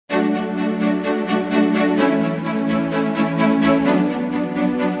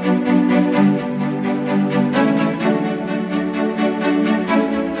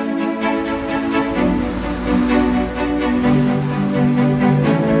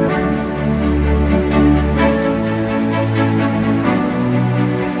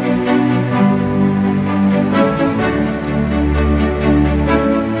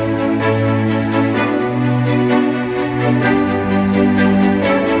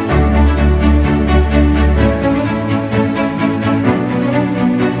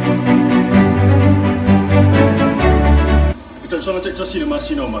tasi le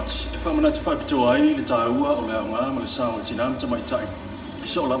masino mati. E whamana te whaipitoai le tāua o le aunga ma le sao tinam tamaitai.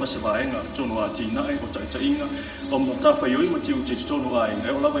 So lava se vaega tono atina'e o ta'ita'iga o ma tawhaioi ma tiu te tono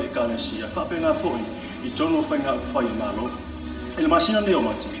ainga o lava I kānesia whapena fo'i I tono whainga whai malo. E le masina neo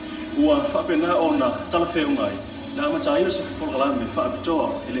mati. Ua whapena o na talawheungai. Na amatalia se polokalame whaapitoa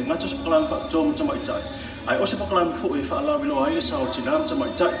e le ngata se polokalame whaapitoa ma tamaitai. Ai o se polokalame fo'i whaalawilo ai le sao tinam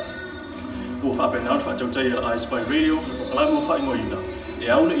tamaitai. Ua whapena faatautaia le Eyes by Radio le polokalame o faaigoaina. E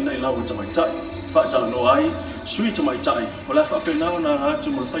aunei lau o tamaitai. Faatalanoa ai sui tamaitai o le whapena o na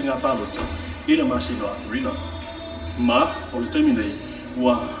ngātu mo le faigapalota I le masino Aperila. Ma o le taimi nei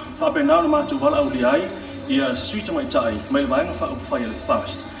ua whapena o na mātu wala Olea ai ia se sui tamaitai mai le vaega whaupawhai le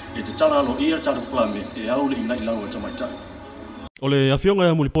fast e te tala alo ia tala polokalame e au le inai lau o tamaitai. O le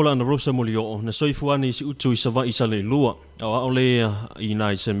afioga Mulipola Anarosa Ale Molioo na soifuani I si utu I sava I sa le lua. O Olea I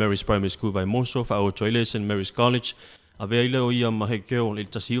nai St. Mary's Primary School vai Monso faaatalanoa St. Mary's College. A veile o ia mahekeo le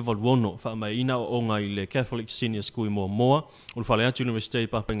tasiuva luono whaamaina o onga I le Catholic Senior School I Muamua o le Whaleatu University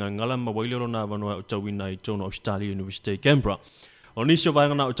papenga ngala ma waile o na wanoa o tauina I tono Australia University Canberra. O nisi o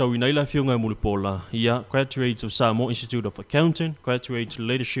vaingana o tauina I la fionga Mulipola ia graduate of Samoa Institute of Accounting, graduate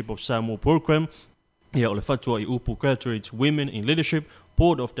Leadership of Samoa Program, ia o le fatua I upu graduate Women in Leadership,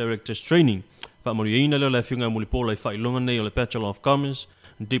 Board of Directors Training. Whaamoriina leo la fionga Mulipola I whailonga nei o le Bachelor of Commerce,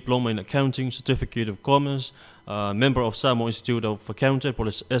 Diploma in Accounting, Certificate of Commerce, member of Samoa Institute of Accounting, po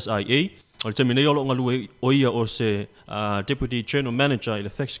le SIA. O le terminei o longa lue o ia o se Deputy General Manager I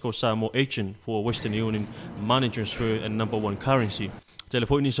le Mexico Samoa Agent for Western Union Money Transfer and #1 Currency.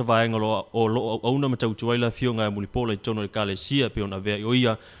 Telefoni ni sa vaenga o lo ona matautua ila fionga Mulipola I tono le kalesia pe ona VA'AI o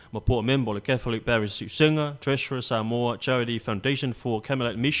ia ma po member le Catholic Parish Singer, Treasurer Samoa Charity Foundation for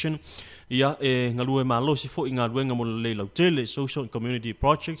Camelot Mission. Ia e ngalue malosi fo I ngā ruenga mo le lautele Social and Community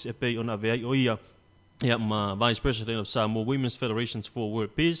Projects e pe ona VA'AI o ia ma Vice President of Samoa Women's Federations for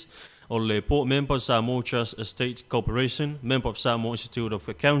World Peace, o le Port Member Samoa Trust Estate Corporation, Member of Samoa Institute of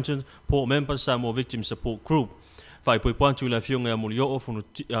Accountants, Port Member Samoa Victim Support Group. Fai poi pantu la fionga Molioo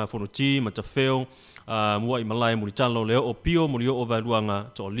fonuti matafeo mua I malai mulitalo leo o pio Molioo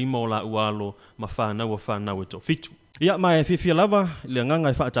valuanga to limo la ualo mafana wa fana we to fitu. Ia mai fifia lava le nganga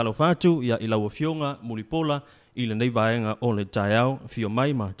I faatalo fatu ia I lau fionga Mulipola I lenei vaega o le taiao fio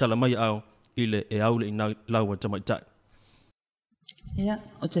mai ma tala mai au I le e au le ina lau tamaitai. Ia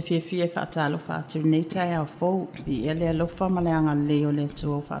o te fifia faatalo fatu nei taiao fo I ele alofa ma le anga leo le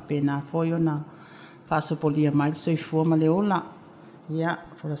tuo whapena fo na whaasopolia mai soifua ma le ola. Ia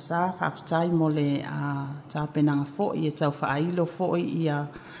Folasā whaafutai mo le tāpenanga fo I e tau whaailo fo ia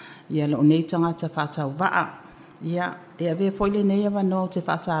lo nei tangata whaatauwaa. Ia e ave foi le nei avano te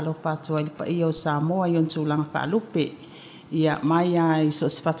whaatalo whaatua I pa I o Samoa I on tūlanga whaalupe. Ia mai ai so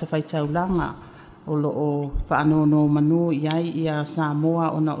se whaatawhaitaulanga o lo o whaanono manu ia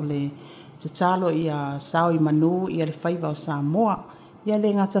Samoa ona o le te talo ia sao I manu ia le whaiva o Samoa. Ia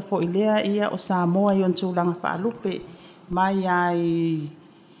le ngata fo I lea ia o Samoa I on tūlanga whaalupe. Mai ai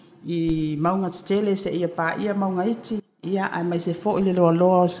I maunga tele se ia pa ia maunga iti. Ia ai mai se fo I le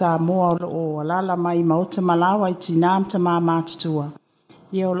loa o Samoa o lo o alala mai maota malawa I tinam ta mātutua.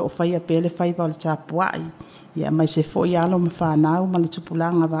 Ia o lo o whaia pele whaiva o le tāpuai. Ia mai se fo I alo ma whanau ma le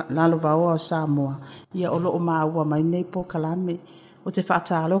tupulanga lalo vaoa o Samoa. Ia o lo o maua mai nei polokalame. O te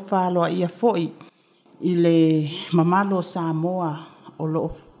whaatalo whaaloa ia fo I le mamalo o Samoa o lo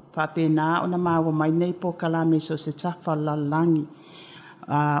o whapena o na maua mai nei polokalame so se tafa lalangi.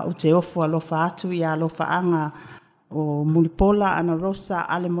 O te ofo alofa atu ia alofa anga o Mulipola Anarosa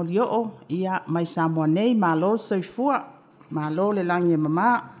Ale Molioo ia mai Samoa nei malo soifua malo le langi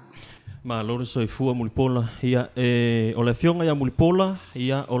mama malo le soifua Mulipola ia o le fionga ia Mulipola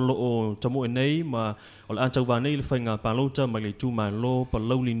ia o lo o tamu'enei ma o le atau vanei le faigapalota mai le itumalo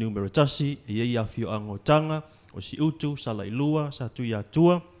Palauli numeratasi ia afioga o si utu sala ilua sa tu ia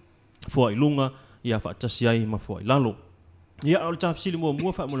tua fo ilunga ia faatasi ai ma fo lalo ia o le tafsili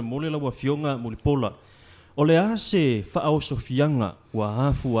muamua fa mole la fionga Mulipola. Olea se faaosofianga wa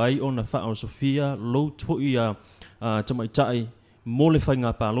hafu ai ona faaosofia latou ia tamaitai mo le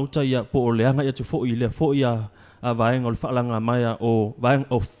faigapalota ia po oleanga ia tu fo I le fo ia vaenga o le faalanga mai o vaenga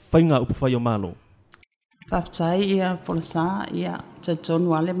o faiga upufai o malo. Faata'i ia Folasā ia te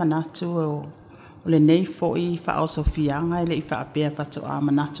tonu ale manatu o lenei fo I faaosofianga ele I faapea fatoa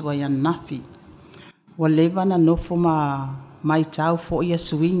manatu ai anafi. Wa leva na nofo mai tau fo ia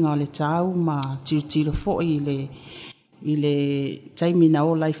suinga o le tau ma tiro fo I le taimina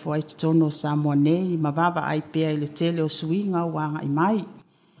o lai fo ai tono Samoa nei ma VA'AI pea I le tele o suinga o wanga I mai.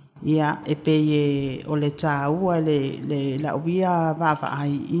 Ia e pe o le tau le lauia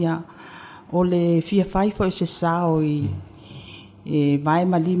VA'AI ia o le fia fai fo I se sao e vai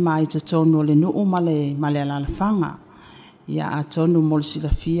malima i tonu le nuu male alalafanga ia atonu mo le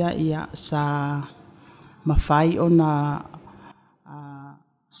silafia ia sa mafai ona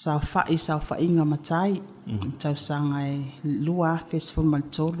sa fainga matai tausanga e lua festival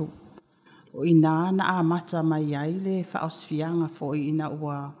maltolu o ina na amata mai ai le faosfianga fo ina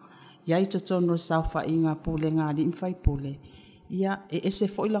ua iai tonu sa fainga pule ngali mfai pule ia ese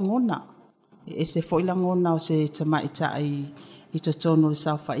fo ilangona o se Tama'ita'i i tonu le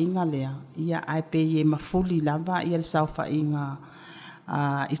sa fainga lea ia ai pe ye mafuli lava ia le sa fainga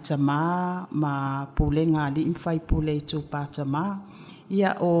i tama ma pule ngali mfai pule i tu patama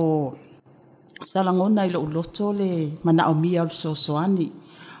ia o salangona i lo loto le mana o mia o sosoani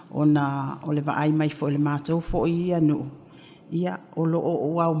ona o le VA'AI mai fo le matou fo ia no ia o lo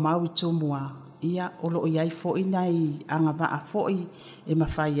o au mau tumua ia o lo iai fo ina i anga va fo e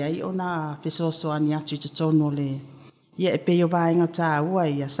mafai ai ona pesosoani atu te tono le ia e pe yo vaenga ta ua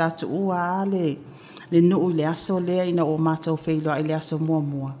ia sa tu ua le no le aso le ina o matou feilo ile aso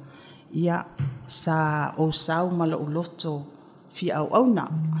muamua ia sa o sau malo loto fia au na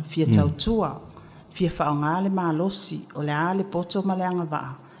fia tautua fia faongale malosi o le ale poto male anga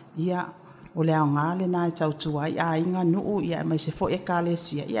va ia o le ngale na tautua ia inga no ia mai se fo e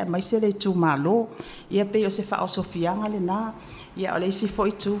kalesia ia mai se le itumalo ia pe o se fa o sofianga le na ia o le si fo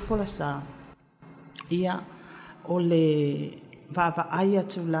itu folasā ia o le VA'AI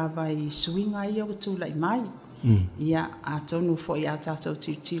atu lava i suinga ia o tu lai mai ia atonu fo ia tatou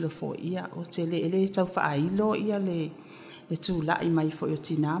titilo fo ia o te le tau faailo ia le tu lai mai fo o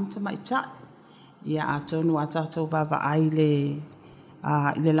tinam tamaitai ia atonu tatou VA'AI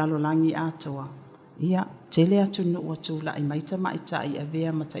le lalolangi atoa ia tele atu no o tu lai mai tamaitai a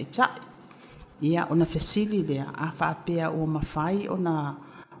vea mataitai ia ona fesili lea a faapea o mafai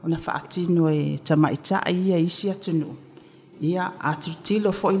ona faatino e tamaitai ia isi atu no ia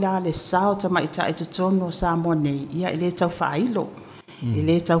atutilo fo ila le sao tamaitai te tono Samoa nei ia ile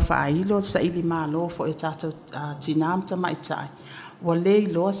tau faailo sa ili malo fo e tatou tinam tamaitai wa le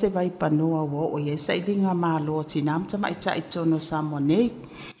lo se vai panoa wo ia sa ilinga malo tinam tamaitai tono Samoa nei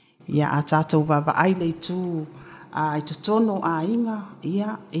ia a tatou VA'AI le tu i te tono inga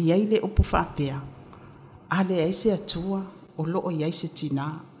ia e ia le upu faapea ale ese atua o lo ia se tina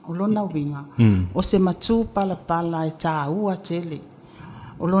o lona winga o se matu pala e tāua tele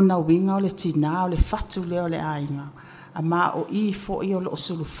o lona winga o le tina o le fatu le o le ainga ama o i fo i o lo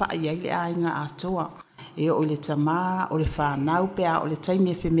sulu fai ai le ainga atoa e o le tama o le whanau pea o le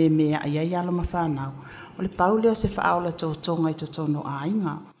taimi e whememea ai ai alo ma whanau o le paule o se whaola tō tonga i tō tono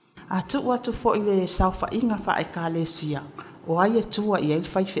ainga atu fo i le saufa inga wha e kalesia o ai e tua i ai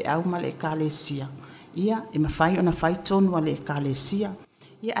whai au ma le kalesia ia e mawhai o na whai tonu a le kalesia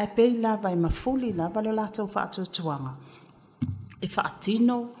ia ai pei lava e mafuli lava le latou faatuatuanga e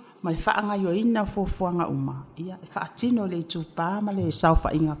faatino ma le faagaioina fuafuaga uma ia e faatino le itupā ma le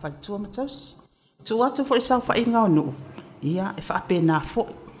saufaʻiga faletua matausi tu atu foʻi saufaʻiga o nuu ia e faapena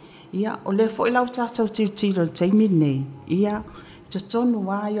foʻi ia o le foʻi lau tatou tiutilo le taimi nei ia totonu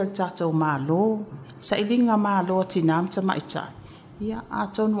ai o le tatou mālō saʻiliga mālō tinā ma Tama'ita'i ia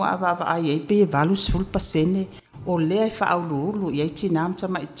atonu a VA'AI ai pe 20% o lea i whaauluulu i ai tina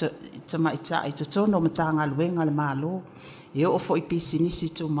Tama'ita'i to tono ma tagaluega le mālō e o fo i pisinisi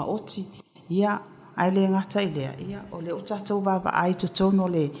tu maoti ia ai le ngata i lea ia o le o tatou VA'AI to tono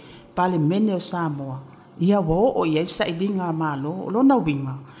le pale mene o Samoa ia wo o i ai saʻiliga mālō o lona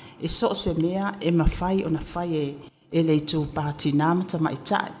winga e so se mea e mawhai o na whai e le tu pātina ma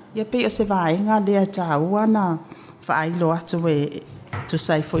Tama'ita'i ia pe o se vaenga lea tāua na whaailo atu e tu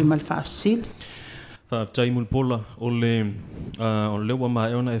sai foi mal faasili Faatautaia Mulipola o le ua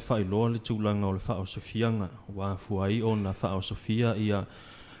mai ona e whailoa le tūlanga o le whaosofianga wa fuai ona whaosofia ia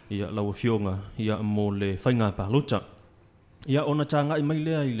lau afioga ia mo le faigapalota ia ona tanga i mai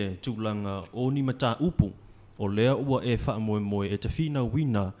lea i le tūlanga o ni mata upu o lea ua e whaamoemoe e te whina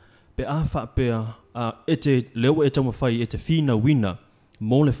wina pe a whaapea e te leo e taumawhai e te whina wina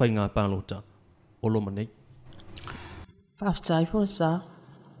mo le faigapalota o lo manei Faatautaia Folasā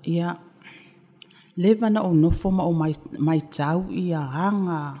ia leva na o nofo ma o mai tau ia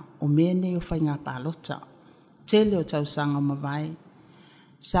hanga o mene o faigapalota tele o tausaga o mavae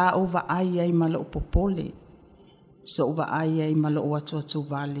sa o VA'AI ai ma lo'o popole so o VA'AI ai ma lo'o atu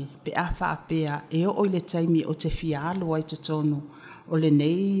vale pe a faapea e o i le taimi o te fialo ai totonu o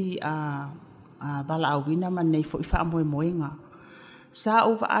lenei a valaauina ma nei foʻi faamoemoega sa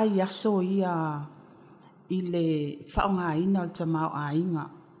o VA'AI aso ia i le whaongaina o le tamao ainga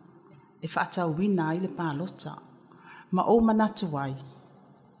e whaatauina ai le palota ma o manatu ai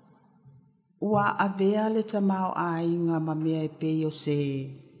ua avea le tama'ita'i ma mea e pei o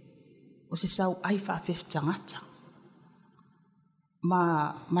se sau ai whaafefe tangata.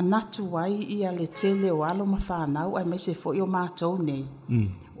 Ma natu ai ia le tele o alo ma whanau ai mai se fo i o mātou nei.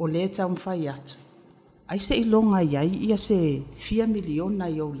 O le tau mwhai atu. Ai se ilonga iai ia se 4 miliona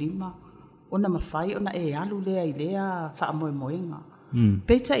i o 5. Ona mawhai ona e alu lea i lea whaamoemoenga.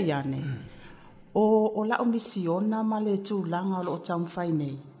 Peita i ane. O lao misiona ma le tūlanga o lo tau mwhai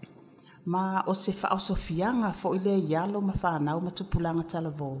nei. Ma o se whaosofianga fo i lea i alo ma whanau ma tupulanga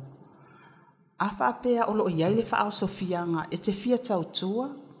talavou. A whaapea o lo iai le whaosofianga e te fia tautua,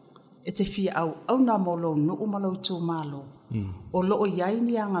 e te fia au na molo nuu malo itumalo. O lo iai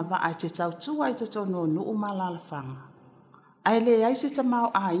ni anga va ai te tautua i te tono nuu malalafanga. Ai le ai se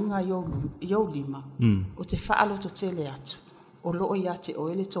tama'ita'i i o 5, o te whaaloto tele atu. O lo ia te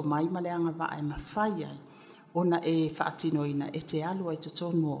oele to mai ma le anga va ai mawhai ai. Ona e faatinoina e te alu ai te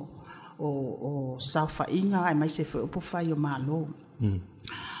tono o sauwhainga ai mai se upo whai o malo.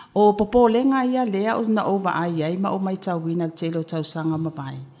 O popolenga ia lea o na o VA'AI ai ma o mai tauina le telo tausanga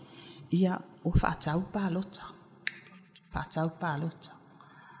mabai. Ia o faataupalota. Faataupalota.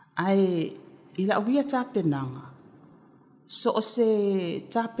 Ai ila uia tapenanga. So o se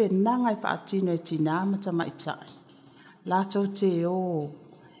tapenanga i faatino e tina ma tamaitai. Latou te o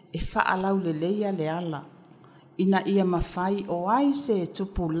e faalau le leia le ala. Ina ia mawhai o ai se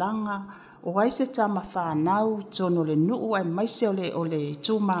tupulanga o ai se tama whanau tono le nuu ai maise o le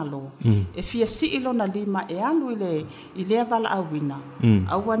itumalo. E fia si ilona 5 e alu i lea vala awina.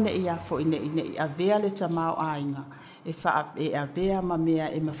 Awane i afo ine i avea le tama'ita'i e avea ma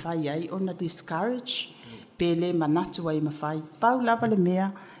mea e mawhai ai ona discourage pe le manatu ai mawhai. Pau lava le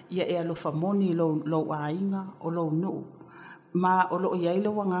mea ia e alofa moni lo ainga o lo nuu. Ma o lo iai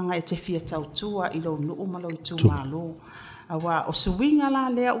lo wanganga e te fia tautua i lo nuu ma lo itumalo. Awa o suwinga la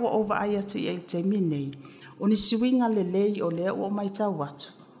lea ua o VA'AI atu i te minei. O ni suwinga le lei o lea ua mai tau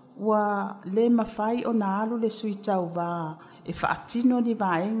atu. Ua le mawhai o na alu le sui tau va e whaatino ni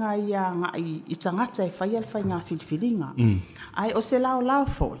vaenga ia ngai i tangata e whai alwhai ngā filifilinga. Ai o se lao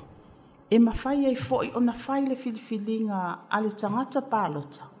foi. E mawhai ai foi o na whai le filifilinga ale tangata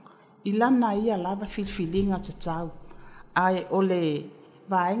palota. I lana ia lava filifilinga te tau. Ai o le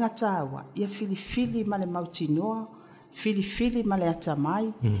vaenga taua ia filifili ma le mautinoa. Filifili ma le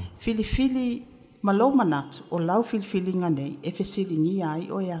atamai, filifili ma lo manatu o lau filifilinga nei e fesilingia ai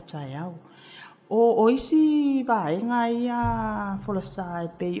o e atai au. O isi vaenga ia Folasā e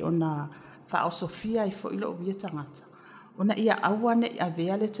pei ona whaosofia i fo ilo o via tangata. Ona ia awane i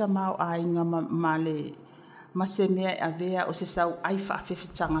avea le tama'ita'i ma se mea i avea o se sau ai whaafefe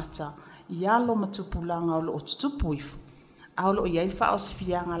tangata i alo matupulanga o lo o tutupu ifu. A lo iai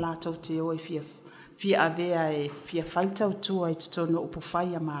whaosfianga latou te o e fia avea e fia whaitau tua i te tono upo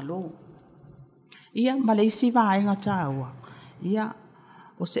whai a malo. Ia, ma le isi vaenga tāua. Ia,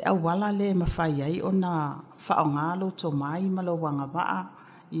 o se awala le mawhai ai o na whaongalo to mai ma lo wanga waa.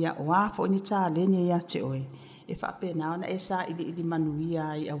 Ia, o afo ni tā lene ia te oe. E whapena ona e sa ili manuia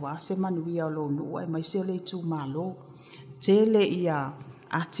ai awa se manuia o lo nuu ai mai se o le tu malo. Tele ia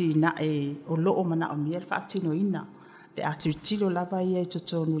atina'e o loo mana o miel faatinoina. Pe atu tilo lava ia i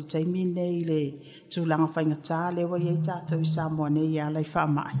totonu i taimi nei le tūlanga whaingatā lewa ia i tātou i Samoa nei ia lai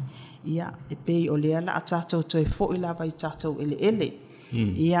whaamai. Ia e pei Olea la a tātou toi fo i lava i tātou ele.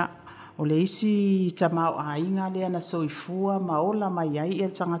 Ia o le isi tama'ita'i ngā lea na soifua ma ola mai ai i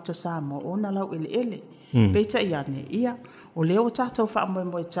tangata Samoa o na lau ele. Peita i ane ia o leo o tātou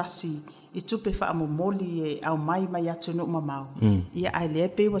whaamoemoe tasi i tupe whaamomoli e au mai atu no mamau. Ia ai lea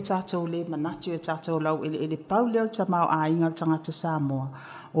pei wa tātou le manatu e tātou lau ele pau leo tama'ita'i ngā tangata Samoa.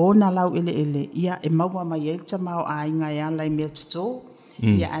 O na lau ele ia e maua mai e tama'ita'i ngā ia lai mea tuto.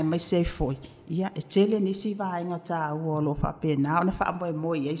 Ia ai mai sei foi. Ia e tele nisi vaenga tā ua o lo whapena o na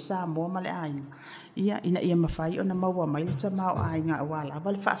whaamoemoe i Samoa ma le ainga. Ia ina ia mawhai o na maua mai le tama'ita'i ngā wala.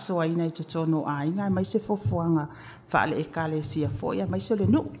 Wale whaasoaina i tutono ainga mai se fofuanga whaale e kale sia fo ia mai se le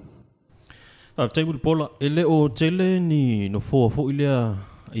nuu. Tai Mulipola, ele o tele ni no fo ilea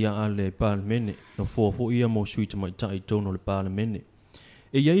ia ale palemene, no fo ia mo sui tamaitai tono le palemene.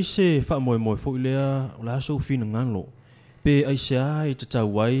 E iai se whaamoemoe fo ilea o la so fina ngalo. Pe ai se ai te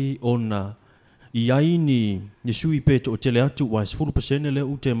tauai ona iai ni sui pe to tele atu wa 10% le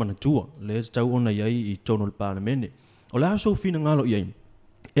ute manatua. Le te tau ona iai i tono le palemene. O la so fina ngalo iai.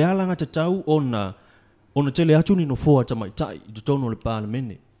 E alanga te tau ona tele atu ni no fo tamaitai i tono le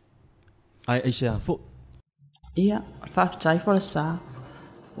palemene. Ai se afo. Ia, Faatautaia Folasā.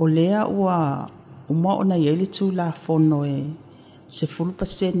 Olea ua uma ona iai le tūla fono e se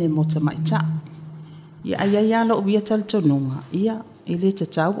 10% mo tamaitai. Ia ai ala o via tal tonunga. Ia i le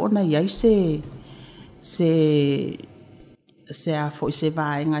tatau ona iai se a fo i se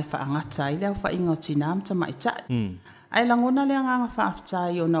vaenga i whaangata i leo whainga o tina am tamaitai. Ai langona le anga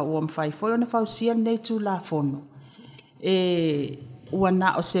whaafitai ona ua mwhai foi ona whausia nei tū la fono. Ua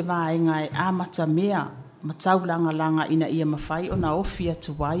na o se vaenga e amata mea matau langa ina ia mawhai ona ofia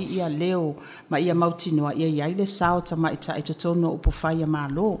tuwai ia leo ma ia mautinoa ia iai le sao tamaitai to tono upo whai a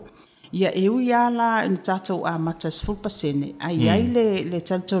malo. Ia ia la in tatou a mata 10% ai iai le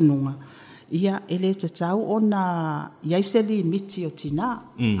taltonunga. Ia ele tatau ona iai se limiti o tina.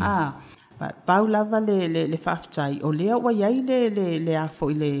 Pau lava le whaafitai o lea ua iai le afo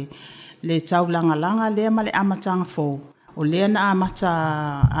i le tau langa lea ma le amatanga fō. O lea na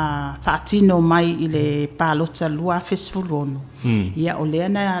amata faatino mai i le palota lua fesfulonu. Ia o lea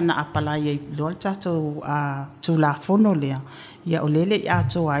na apalai loa tatou tula fono lea. Ia o lele i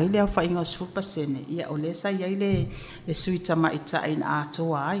atoa ai lea whainga o 10%. Ia o lea sa iai le sui tamaitai na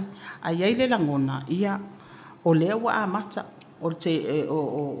atoa ai. A iai le langona. Ia o lea ua amata. O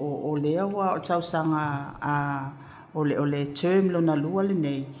lea ua o tausanga o le term lona lua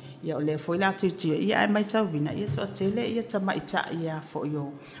lenei. Ia o lea foi la tuitia. Ia e mai tau vina. Ia toa tele ia tamaitai ia fo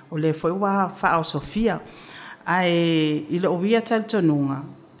yo. O lea foi wa whao Sofia. Ai ilo o wia taltonunga.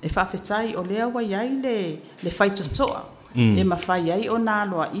 E whawhetai o lea wa iai le whaitotoa. E mawhai ai o nā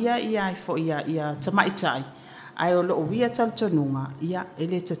loa ia fo ia tamaitai. Ai o lo wia taltonunga. Ia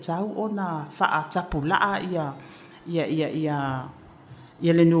ele tatau o na wha tapu laa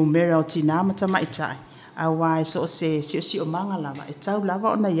ia le numera o tina ma tamaitai. Awa so si o manga lava. E tau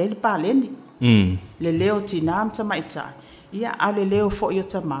lava o na iai le paleni. Le leo tina ma tamaitai. Ia au le leo fo i o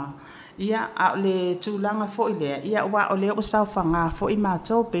tama. Ia au le tūlanga fo i lea. Ia ua o lea o sau whanga fo i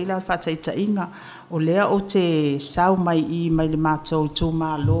mātou pēla o faataitainga. O lea o te sau mai le mātou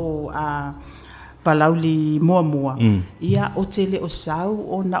itumalo a Palauli muamua. Ia o te le o sau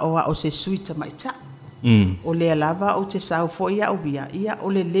o na oa o se sui tamaitai. O lea lava o te sau fo ia o bia. Ia o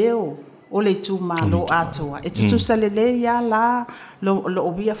le leo o le itumalo atoa. E te tusa le ia la lo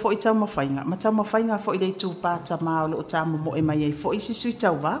o bia fo i tau mawhainga. Ma tau mawhainga fo i le itupata ma o lo o tamu mo e mai ei fo i si sui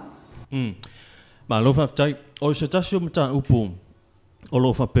tau va. Ma lo whaftai, o se tasio mata upu o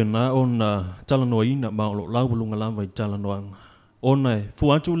lo whapena o na talanoaina ma o lo laubulunga lava i talanoanga. O na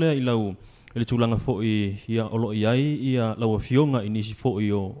fuatu lea i lau le tūlanga fo i ia o lo iai ia lau afioga i nisi fo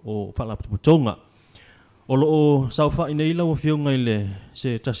i o whalaputonga. O lo o sauwha i nei lau afioga i le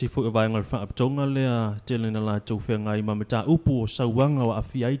se tasi fo i vaenga le whalaputonga lea telena la tau whenga i mamata upu o sauwanga wa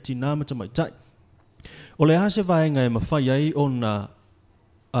afiai tina tamaitai. O le hase vaenga e mawhai ai o na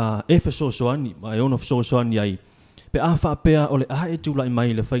soani, ma e ona soani ai. Pe a whaapea o le e tūlai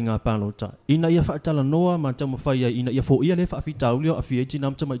mai le whainga palota. Ina ia faatalanoa ma tau mawhai ai, ina ia fo ia le whaafitauli o afiai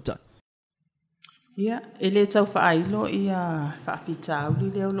tina tamaitai. Ia, ele tau whaailo ia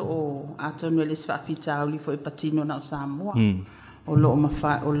whaafitauli leo lo o atonu ele whaafitauli fo i patino na o Samoa. O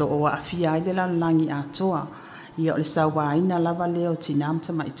lo o afiai le langi atoa. Ia o le sauaina lava leo tina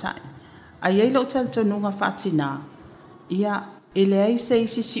tamaitai. Ai ei lo taltonunga whaatina. Ia ele ai se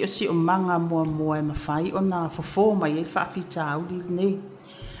isi si o manga muamua e mawhai o na fofo mai e whaafitauli nei.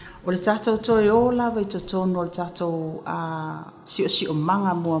 O le tātou toi o lava i totono o le tātou si o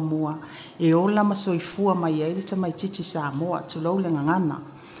manga muamua e o la masoifua mai e le tamaititi Samoa tulau le ngangana.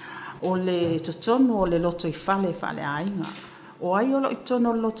 O le totono o le loto i fale ainga. O ai o lo i tono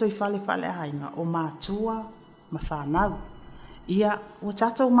o le loto i fale ainga o mātua ma whanau. Ia o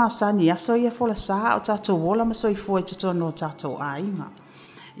tātou māsani aso ia folasā o tātou wola masoifua i totono o tātou ainga.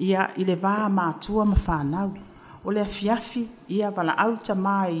 Ia i le vā mātua ma whanau. O le afiafi ia wala au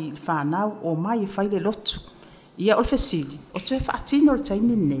tamai i whanau o mai i whaile lotu. Ia o le fesili, o tue whaatino le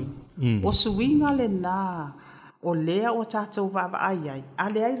taimi nei. O suinga le nā, o lea o tātou VA'AI ai. A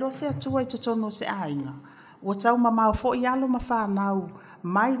le ai lo se atua i totono se ainga. O tau mamau fo i alo ma whanau,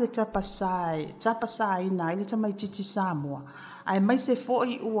 mai le tapasai na i le tamaititi Samoa. Ai mai se fo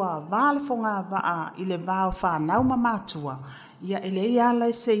i ua vale fonga vaa i le vāo whanau ma mātua. Ia ele ia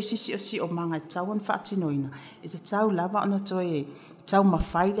lai se isi o manga i tau an whaatinoina. E te tau lava ona toe tau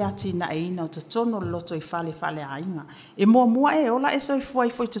mawhai le atina'e ina o te tono loto i fale ainga. E muamua e ola e soi fuai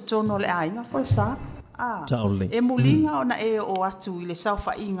foi te tono le ainga foi sa. E mulinga ona e o atu i le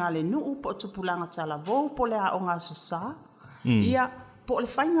saufa inga le nuu po tupulanga tala vou po le a o ngā sa. Ia po le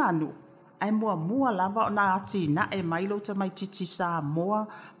whainga anu. Ai muamua lava ona atina'e mai lo te mai titi Samoa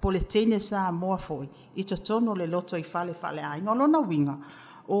po le tene Samoa foi. I te tono le loto i fale ainga. Olona winga.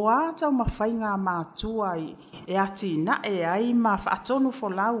 O a tau mawhai ngā mātua e atina'e ai ma faatonu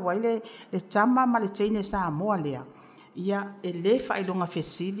folau ai le tama ma le tene Samoa lea. ia e lē faailoga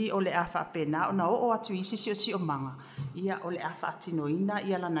fesili o le a faapena ona oo atu isi siʻosiʻo maga ia o le a faatinoina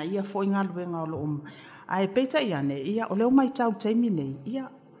ia lana ia foʻi galuega o loo ae peitaʻi ane ia o le o maitau taimi nei ia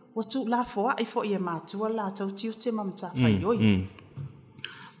ua tuulafoaʻi foʻi e matua latou tiote ma matafaioi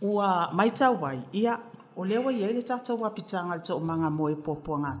ua maitau ai ia o lea ua iai le tatou apitaga le toʻomaga mo e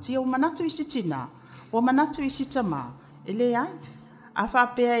puapuagatia ua manatu isi tinā ua manatu isi tamā e lē ai a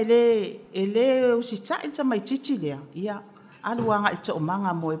faapea e lē usitaʻi le tamaitiiti lea ia aluaga i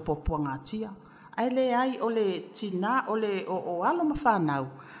toʻomaga mo e puapuagatia ae lē ai o le tinā o le ooalo ma fanau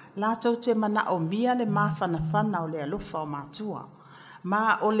latou te manaʻomia le mafanafana o le alofa o matua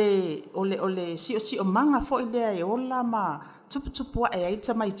ma o le siʻosiʻomaga foʻi lea e ola ma tuputupuaʻe ai le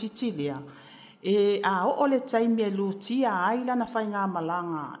tamaitiiti lea e a oo le taimi e lutia ai lana faiga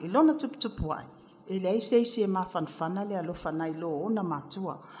malaga i lona tuputupuaʻe e leai seisi e mafanafana le alofa nai lo ona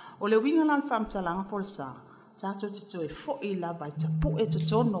matua o le uiga lana faamatalaga folasā tatou te toe foʻi lava i tapuʻe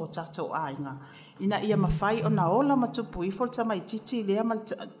totono o tatou aiga ina ia mafai ona ola ma tupuifo le tamaitiiti lea ma le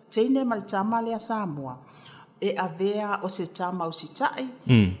teine ma le tama lea Samoa e avea o se tamausitaʻi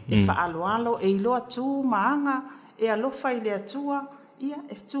e faaaloalo e iloa tu maaga e alofa i le atua ia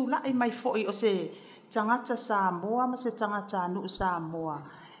e tulaʻi mai foʻi o se tagata Samoa ma se tagata anuu Samoa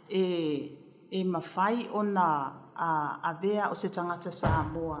e mafai ona avea o se tagata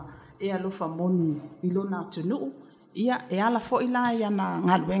Samoa e alofa moni i lona atunuu ia e ala foʻi la iana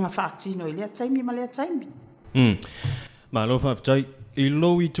galuega faatino i lea taimi ma lea taimi malo faafetai i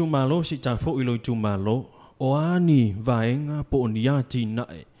lou itumalo si tafoʻi lo itumalo o ani vaega po o nia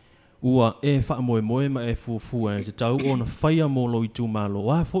atina'e ua e faamoemoe ma e fuafua e tatau ona faia mo lo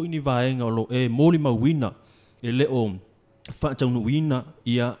itumalo a foʻi ni vaega o lo e molimauina e le o faataunuina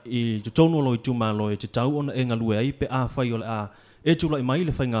ia i totonu o lo itumalo e tatau ona e galue ai pe a fai o le a e tulaʻi mai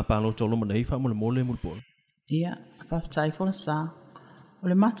le faigapalota o loma nei faamolemole mulipola ia faafetai folasā o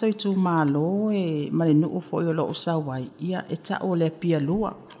le matou itumalo e ma le nuu foʻi o loo sauai ia e taʻu o le apia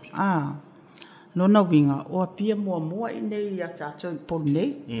lua lona uiga o apia muamua i nei ia tatou i polu nei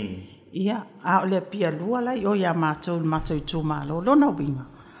ia a o le apia lua lai o ia matou le matou itumalo lona uiga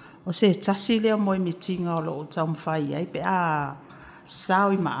o se tasi lea moe mitiga o loo taumafai ai pe a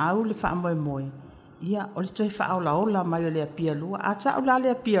sao i maau le faamoemoe ia o le toe faaolaola mai o le apia lua a taʻu la le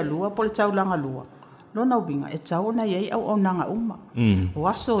apia lua po le taulaga lua lona uiga e tau ona iai auaunaga uma o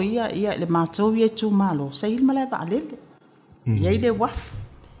aso ia le matou ia itumalo saili ma le vaalele iai le uafu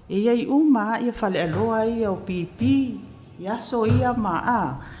e iai uma ia falealoa ia o pipi ia aso ia ma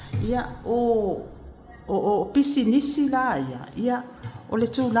ia o pisinisi la ia o le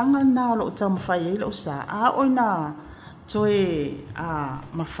tulaga lenā o loo taumafai ai loo sa a oina toe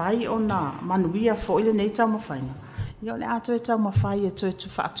mafai ona manuia foʻi lenei taumafaiga ia o le a toe taumafai e toe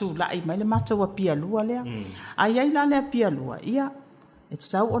faatulaʻi mai le matou apia lua lea a iai la le apia lua ia e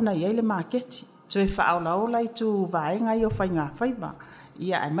tatau ona iai le maketi toe faaolaola i tu vaega i o faiga faiva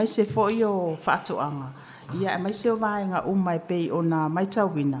ia e maise foʻi o faatoʻaga ia e maise o vaega uma e pei ona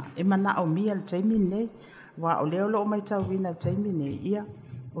maitauina e manaʻomia le taimi nei ua o lea o loo maitauina le taimi nei ia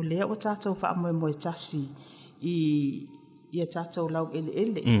o lea ua tatou faamoemoe tasi ia tatou lau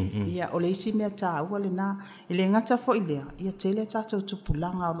eleele ia o le isi mea tāua lenā e le gata foʻi lea ia tele tatou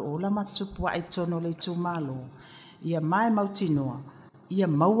tupulaga o loo ola matupuaʻi tono o le itumalo ia ma e mautinoa ia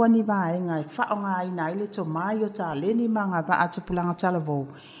maua ni vaega e faaogāina ai le tomai o taleni ma gavaa tupulaga talavou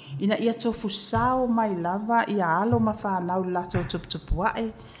ina ia tofusao mai lava ia alo ma fanau le latou tuputupuaʻe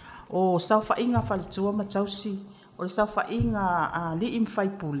o saufaʻiga faletua ma tausi o le saufaʻiga alii ma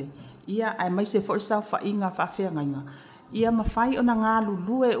faipule ia ae maise foʻi saufaʻiga faafeagaiga ia mafai ona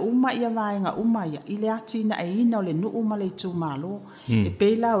galulue uma ia vaega uma ia i le atina'eina o le nuu ma le itumalo e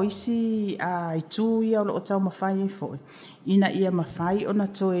pei la o isi itu ia o loo taumafai ai foʻi ina ia mafai ona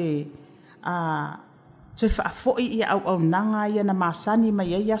toe faafoʻi ia auaunaga ia na masani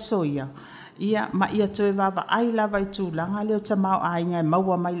mai ai aso ia ma ia toe vavaai lava i tulaga leo tamao aiga e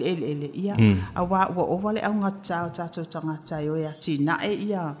maua mai le eleele ia auā ua ova le augatā o tatou tagata e oe atina'e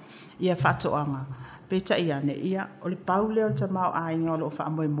ia faatoʻaga peitaʻi ane ia o le pau lea o le tamao aiga o loo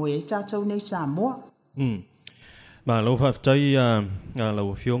faamoemoe ai tatou nei Samoa malo faafetai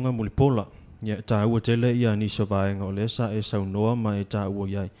lau afioga mulipola ia tāua tele ia nisa vaega o le sa e saunoa ma e tāua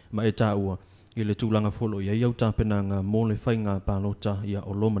iai ma e tāua i le tulaga folo iai au tapenaga mo le faigapalota ia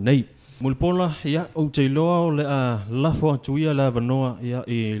o loma nei mulipola ia ou te iloa o le lafo atu ia le avanoa ia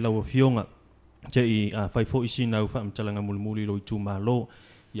i lau afioga te i fai foʻi sinau faamatalaga mulimuli lo itumalo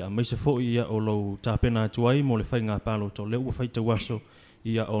ia maise foʻi ia o lou tapena atu ai mo le faigapalota o le ua faitauaso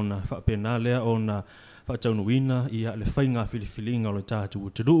ia ona faapena lea ona faataunuina ia le faiga filifiliga o le tatou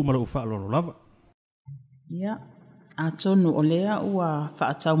tuluu ma lou faalolo lava ia atonu Olea ua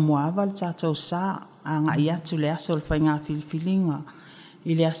faataumoava le tatou sā agai atu le aso o le faigā filifiliga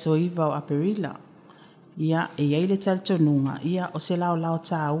i le aso iva o Aperila. Ia e iai le talitonuga ia o se laolao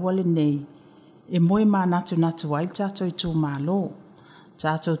tāua lenei e moe manatunatu ai le tatou itumalo.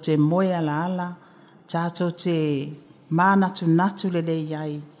 Tatou te moe alaala, tatou te manatunatu lelei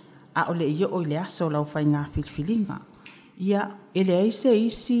ai a o le io i le aso lau faigā filifiliga. Ia e leai se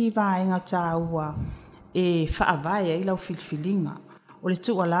isi vaega tāua e faavae ai lau filifiliga. O le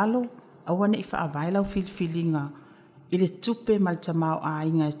tuualalo aua neʻi faavae lau filifiliga i le tupe ma le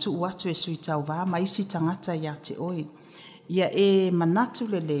tama'ita'i e tuu atu e sui tauvā ma isi tagata iā te oe. Ia e manatu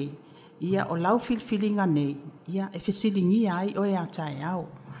lelei ia o lau filifiliga nei ia e fesiligia ai oe a taeao.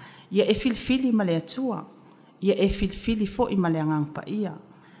 Ia e filifili ma le atua, ia e filifili foʻi ma le agagapaia,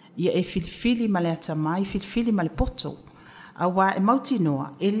 ia e filifili ma le atamai, filifili ma le poto. Aua e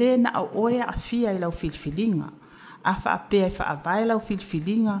mautinoa e lē na au oe aafia i lau filifiliga a faapea e faavae lau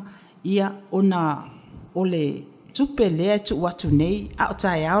filifiliga ia ona o le tupe lea e tuu atu nei a o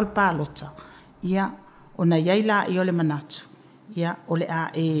taeao le palota ia ona iai laʻi o le manatu ia o le a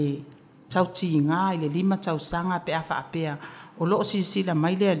e tautigā i le 5 tausaga pe a faapea o loo silasila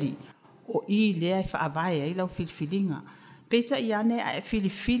mai le alii o i lea e faavae ai lau filifiliga peitaʻi ane a e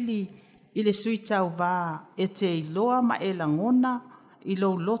filifili i le sui tauvā e te iloa ma e lagona i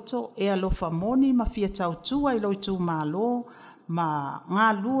lou loto e alofa moni ma fia tautua i lou itumalo ma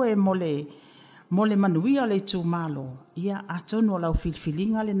galue mo le manuia o le itumalo ia atonu o lau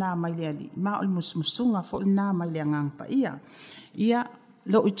filifiliga lenā mai le alii ma o le musumusuga foʻi lenā mai le agagapaia ia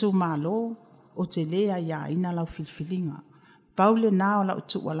lou itumalo o te lē aiaina lau filifiliga pau lenā o lau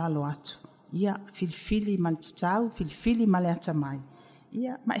tuualalo atu ia filifili ma le tatau filifili ma le atamai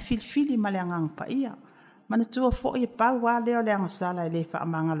ia ma e filifili ma le agagapaia manatua foʻi e pau a lea o le agasala e lē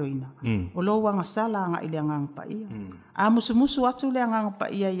faamagaloina o lou agasala agaʻi le agagapaia a musumusu atu le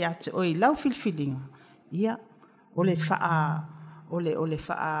agagapaia iā te oe i lau filifiliga ia o le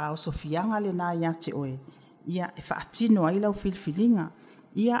faaosofiaga lenā iā te oe ia e faatino ai lau filifiliga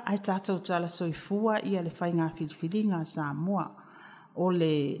ia ae tatou talasoifua ia le faigā filifiliga Samoa o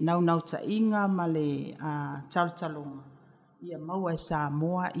le naunautaʻiga ma le talotaloga ia maua e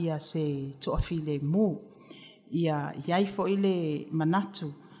Samoa ia se toʻafilemu ia iai foʻi le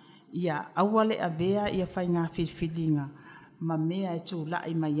manatu ia aua le avea ia faigā filifiliga ma mea e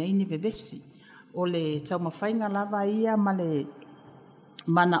tulaʻi mai ai ni vevesi o le taumafaiga lava ia ma le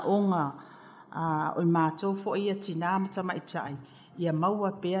manaʻoga o i matou foʻi ia tinā ma Tama'ita'i ia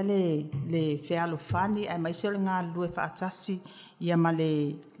maua pea le fealofani ae maise o le galulue faatasi ia ma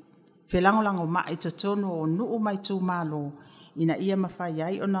le felagolagomaʻi totonu o nuu mai tumalo ina ia mafai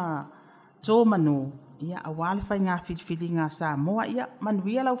ai ona tomanu ia auā le faigā filifiliga Samoa ia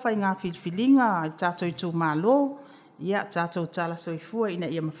manuia lau faigā filifiliga i tatou itumalo ia tatou talasoifua ina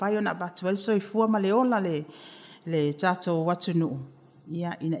ia mafai ona abatu ai le soifua ma le ola le tatou atunuu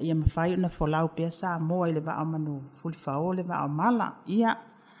ia ina ia mafai ona folau pea Samoa i le vaʻao manu fulifao le vaʻao mala ia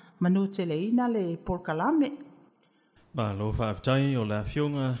manu teleina le polokalame. Malo faafetai o le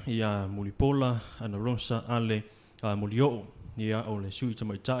afioga ia Mulipola Anarosa Ale Molioo ia o le sui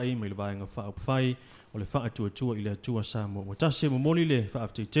tamaitai mai le vaega faaupufai o le faatuatua i le atua Samoa. Ua tasi momoli le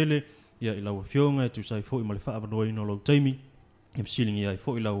faafetaitele ia i lau afioga e tusai foʻi ma le faavanoaina o lou taimi e fesiligi ai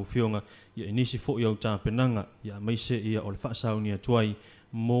foʻi lau afioga ia e nisi foʻi au tapenaga ia maise ia o le faasaunia atu ai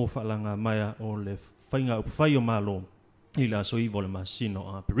mo faalaga maia o le faiga upufai o malo i le asoiva o le masino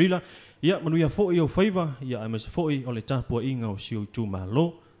a Aperila ia manuia foʻi au faiva ia e maise foʻi o le tapuaʻiga o sio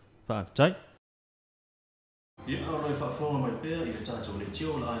itumalo faafetai. Ia aura e whaafonga mai pēr i le tātou le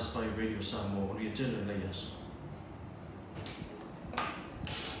tio la Spy Radio Samoa o lia tele nei aso.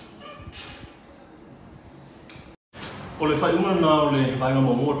 O le whaiunga nā o le vaega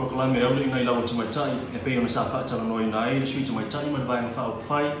muamua polokalame e ole ngai lawa tamaitai e pei ona sa faatalanoa ai le sui tamaitai ma le vaega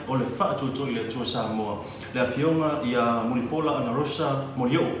faapufai o le faatuatua i le atua Samoa. Le afioga ia Mulipola Anarosa Ale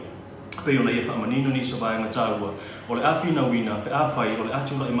Molioo pei ona ia whaamanino ni sa vaega tāua o le afinauina pe awhai o le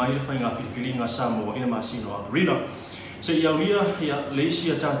atula i mai le whainga filifiliga Samoa ina masino Aperila. Se i aulia ia le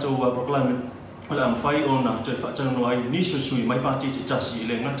isi a tātou polokalame o le amawhai ona te whaatalanoa ai niso sui mai pāti te tasi i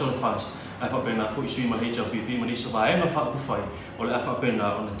le ngata o le fast ai whapena fo i sui ma le HLPP ma niso vaenga whaakufai o le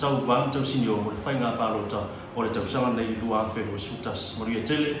whapena o le tau tausinio mo le whainga palota o le tausanga nei lua whenua sutas. Maria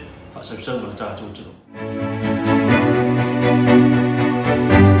tele, whaasausau ma le tātou tino.